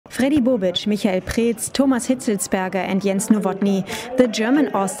Fredi Bobic, Michael Preetz, Thomas Hitzlsperger and Jens Nowotny, the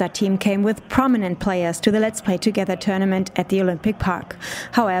German All-Star team came with prominent players to the Let's Play Together tournament at the Olympic Park.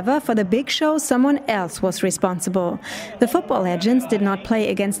 However, for the big show, someone else was responsible. The football legends did not play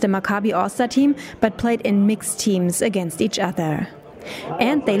against the Maccabi All-Star team, but played in mixed teams against each other.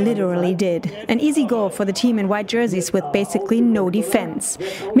 And they literally did. An easy goal for the team in white jerseys with basically no defense.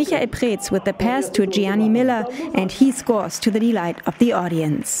 Michael Preetz with the pass to Gianni Miller, and he scores to the delight of the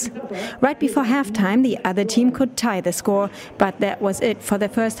audience. Right before halftime, the other team could tie the score, but that was it for the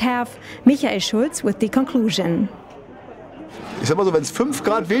first half. Michael Schulz with the conclusion. Ich sag mal so, wenn es 5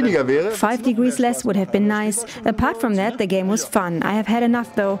 Grad weniger wäre. 5 degrees less would have been nice. Apart from that, the game was fun. I have had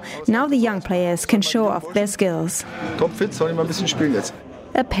enough though. Now the young players can show off their skills. Topfit, sollen die mal ein bisschen spielen jetzt.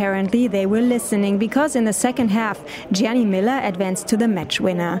 Apparently they were listening, because in the second half, Gianni Miller advanced to the match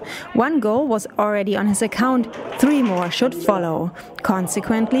winner. 1 goal was already on his account, 3 more should follow.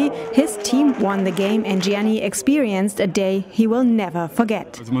 Consequently, his team won the game and Gianni experienced a day he will never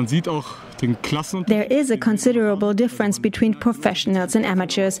forget. Also man sieht auch den Klassenunterschied. There is a considerable difference between professionals and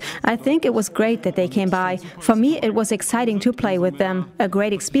amateurs. I think it was great that they came by. For me, it was exciting to play with them. A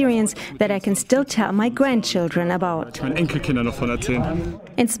great experience that I can still tell my grandchildren about. Meinen Enkelkindern noch von erzählen.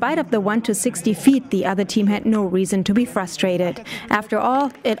 In spite of the 1-60 defeat, the other team had no reason to be frustrated. After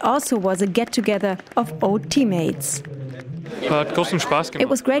all, it also was a get-together of old teammates. It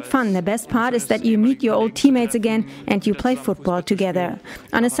was great fun. The best part is that you meet your old teammates again and you play football together.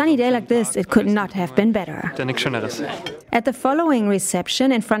 On a sunny day like this, it could not have been better. At the following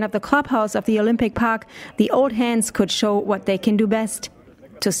reception in front of the clubhouse of the Olympic Park, the old hands could show what they can do best: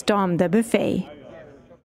 to storm the buffet.